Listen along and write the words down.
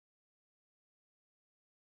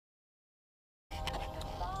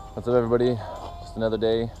What's up, everybody? Just another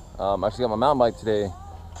day. I actually got my mountain bike today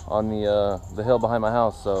on the hill behind my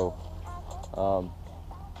house, so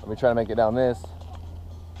let me try to make it down this.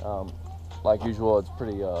 Like usual, it's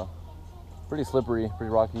pretty slippery,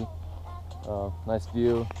 pretty rocky. Nice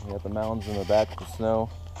view. We got the mountains in the back with the snow.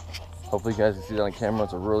 Hopefully you guys can see that on camera.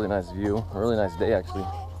 It's a really nice view, a really nice day actually.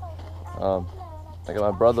 I got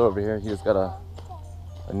my brother over here. He just got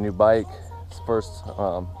a new bike. His first,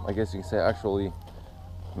 I guess you can say, actually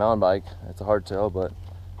mountain bike. It's a hard tell, but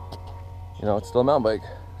you know, it's still a mountain bike,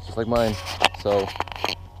 just like mine. So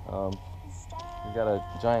we got a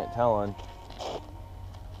giant Talon.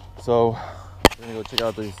 So we're gonna go check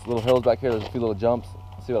out these little hills back here. There's a few little jumps.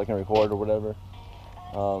 See what I can record or whatever.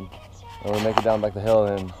 And we're gonna make it down back the hill,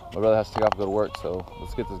 and my brother has to take off and go to work. So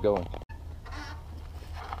let's get this going.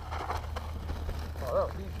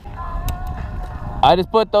 I just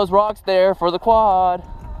put those rocks there for the quad.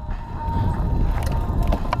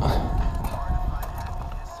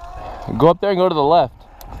 Go up there and go to the left.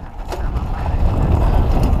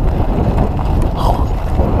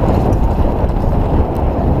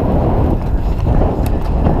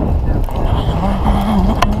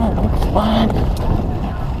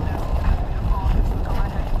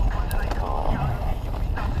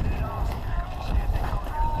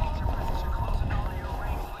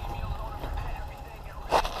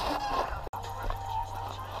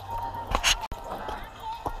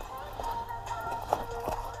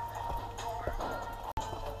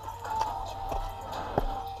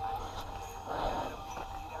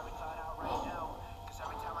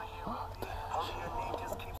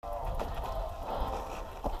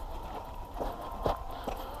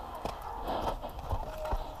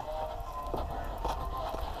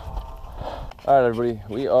 All right, everybody,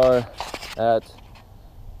 we are at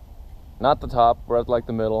not the top, we're at like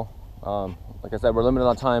the middle. Like I said, we're limited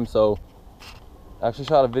on time, so I actually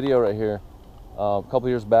shot a video right here a couple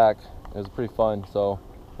years back. It was pretty fun, so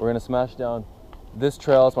we're gonna smash down this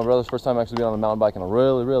trail. It's my brother's first time actually being on a mountain bike in a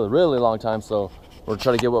really long time, so we're gonna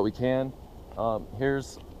try to get what we can.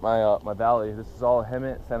 Here's my my valley. This is all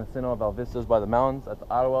Hemet, San Jacinto, Val Vistas by the mountains at the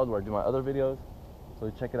Idlewild, where I do my other videos, so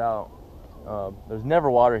check it out. There's never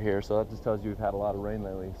water here, so that just tells you we've had a lot of rain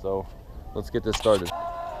lately. So let's get this started.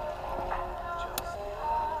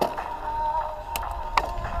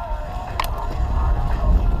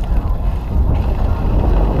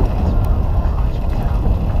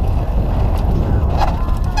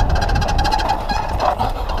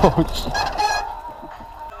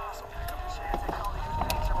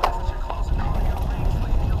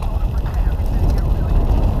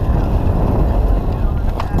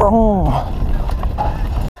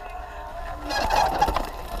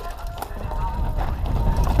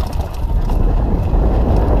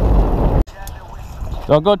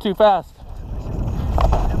 Don't go too fast.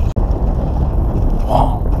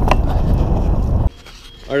 All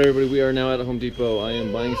right, everybody, we are now at Home Depot. I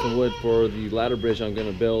am buying some wood for the ladder bridge I'm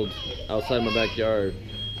going to build outside my backyard.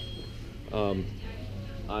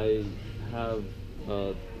 I have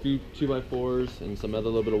a few 2x4s and some other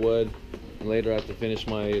little bit of wood, and later I have to finish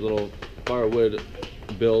my little firewood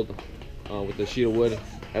build with the sheet of wood.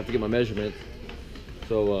 I have to get my measurements,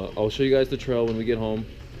 so I'll show you guys the trail when we get home,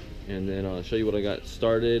 and then I'll show you what I got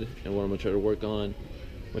started and what I'm gonna try to work on.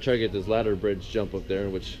 I'm gonna try to get this ladder bridge jump up there,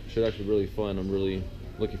 which should actually be really fun. I'm really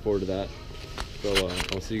looking forward to that. So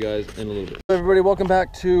I'll see you guys in a little bit. Hey everybody, welcome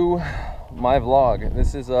back to my vlog.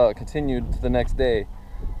 This is continued to the next day.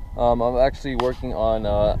 I'm actually working on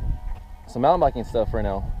some mountain biking stuff right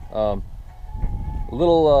now. A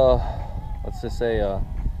little, let's just say,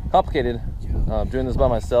 complicated. Doing this by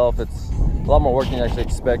myself, it's a lot more work than you actually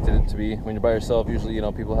expected it to be. When you're by yourself, usually, you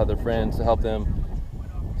know, people have their friends to help them,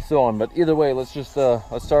 so on. But either way, let's just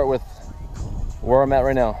let's start with where I'm at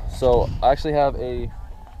right now. So I actually have a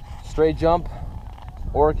straight jump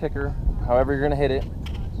or a kicker, however you're gonna hit it.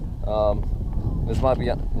 This might be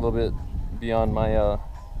a little bit beyond my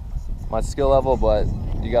my skill level, but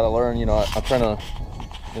you got to learn. You know, I'm trying to,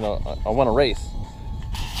 you know, I want to race.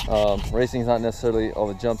 Racing is not necessarily all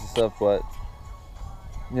the jumps and stuff, but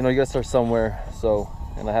you know, you got to start somewhere. So,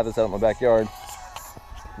 and I have this out in my backyard,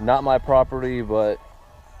 not my property, but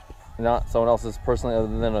not someone else's personally, other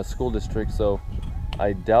than a school district. So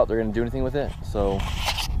I doubt they're going to do anything with it. So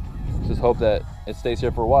just hope that it stays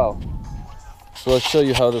here for a while. So let's show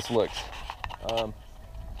you how this looks. It'll be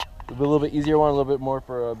a little bit easier one, a little bit more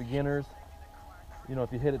for beginners. You know,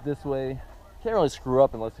 if you hit it this way, you can't really screw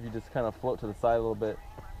up unless if you just kind of float to the side a little bit.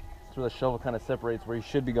 That's where the shovel kind of separates where you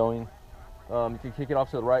should be going. You can kick it off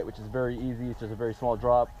to the right, which is very easy. It's just a very small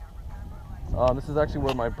drop. This is actually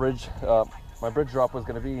where my bridge drop was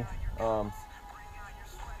going to be.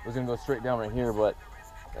 was gonna go straight down right here, but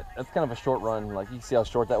that's kind of a short run. Like, you can see how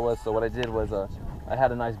short that was. So what I did was I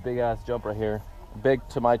had a nice big ass jump right here, big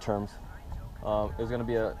to my terms. It was gonna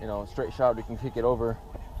be a straight shot. We can kick it over,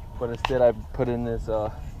 but instead I put in this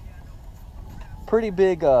pretty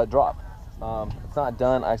big drop. It's not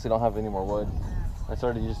done. I actually don't have any more wood. I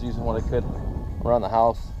started just using what I could around the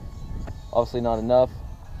house. Obviously not enough.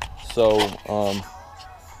 So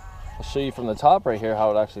I'll show you from the top right here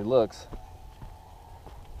how it actually looks.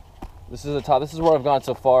 This is the top. This is where I've gone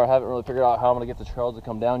so far. I haven't really figured out how I'm gonna get the trails to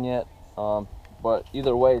come down yet. But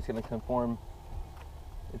either way, it's gonna conform.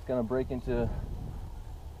 It's gonna break into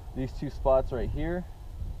these two spots right here.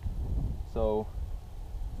 So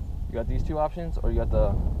you got these two options, or you got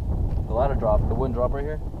the ladder drop, the wooden drop right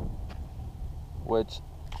here, which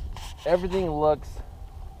everything looks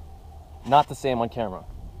not the same on camera.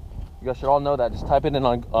 You guys should all know that. Just type it in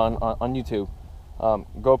on YouTube.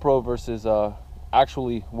 GoPro versus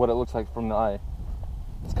actually what it looks like from the eye.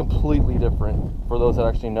 It's completely different for those that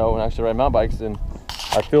actually know and actually ride mountain bikes. And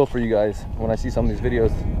I feel for you guys when I see some of these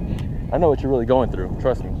videos. I know what you're really going through.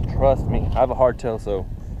 Trust me. Trust me. I have a hardtail, so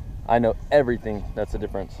I know everything that's the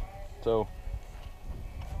difference. So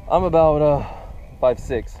I'm about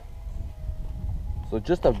 5'6". So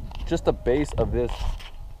just the base of this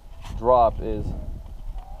drop is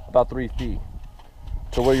about 3 feet.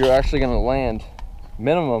 So where you're actually going to land,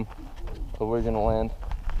 minimum of where you're going to land,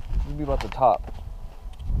 would be about the top.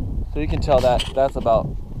 So you can tell that that's about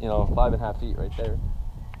 5.5 feet right there.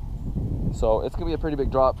 So it's gonna be a pretty big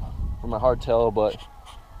drop for my hardtail, but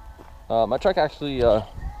my truck actually it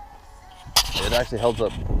actually holds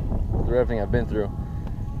up through everything I've been through.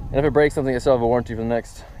 And if it breaks something, I still have a warranty for the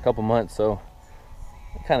next couple months, so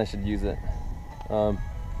I kind of should use it. I'm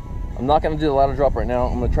not gonna do the ladder drop right now.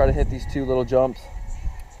 I'm gonna try to hit these two little jumps,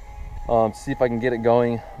 see if I can get it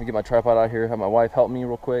going. Let me get my tripod out here, have my wife help me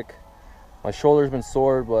real quick. My shoulder's been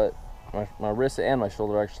sore, but my wrist and my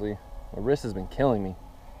shoulder actually. My wrist has been killing me.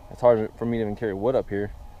 It's hard for me to even carry wood up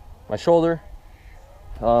here. My shoulder,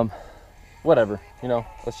 whatever,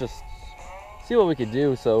 let's just see what we could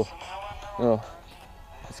do. So,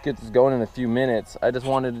 let's get this going in a few minutes. I just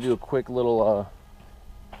wanted to do a quick little,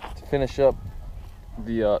 to finish up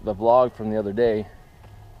the vlog from the other day.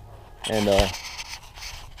 And,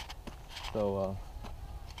 so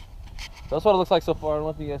that's what it looks like so far. I don't know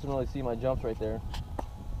if you guys can really see my jumps right there.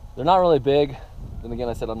 They're not really big. Then again,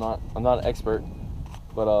 I said I'm not an expert,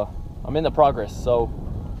 but I'm in the progress. So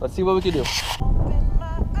let's see what we can do.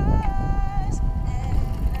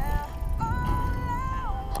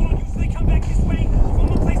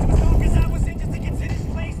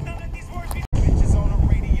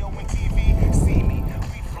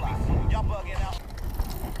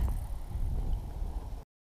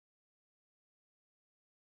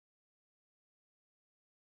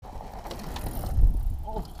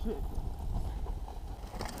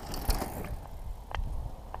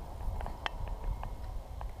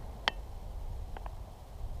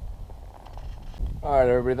 All right,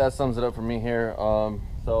 everybody, that sums it up for me here.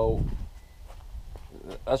 So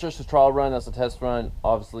that's just a trial run. That's a test run.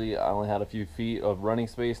 Obviously, I only had a few feet of running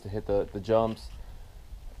space to hit the jumps.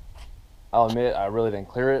 I'll admit I really didn't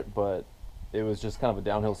clear it, but it was just kind of a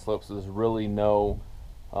downhill slope, so there's really no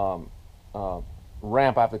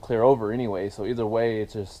ramp I have to clear over anyway. So either way,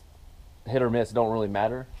 it's just hit or miss. It don't really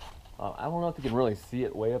matter. I don't know if you can really see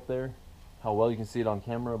it way up there, how well you can see it on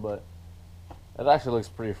camera, but it actually looks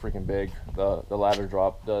pretty freaking big. The ladder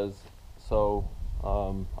drop does. So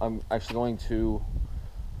I'm actually going to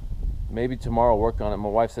maybe tomorrow work on it. My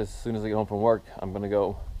wife says as soon as I get home from work, I'm gonna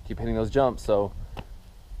go keep hitting those jumps. So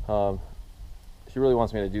she really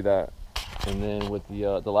wants me to do that. And then with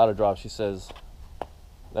the ladder drop, she says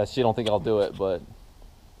that she don't think I'll do it, but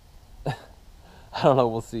I don't know.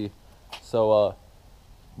 We'll see. So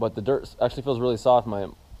but the dirt actually feels really soft.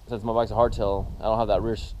 Since my bike's a hardtail, I don't have that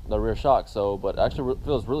rear shock. So, but it actually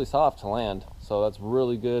feels really soft to land. So that's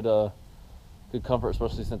really good good comfort,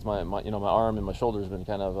 especially since my arm and my shoulder has been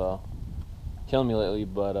kind of killing me lately.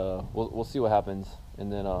 But we'll see what happens,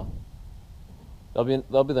 and then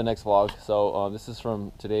that'll be the next vlog. So this is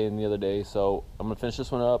from today and the other day. So I'm gonna finish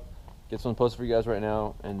this one up, get this one posted for you guys right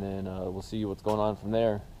now, and then we'll see what's going on from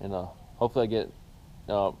there. And hopefully I get.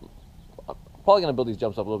 I'm probably gonna build these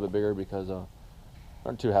jumps up a little bit bigger because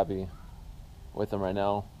aren't too happy with them right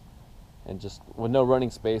now, and just with no running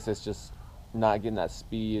space, it's just not getting that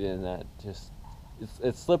speed, and that just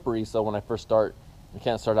it's slippery. So when I first start, you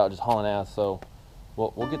can't start out just hauling ass. So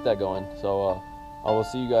we'll get that going. So I will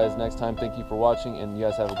see you guys next time. Thank you for watching, and you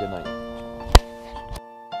guys have a good night.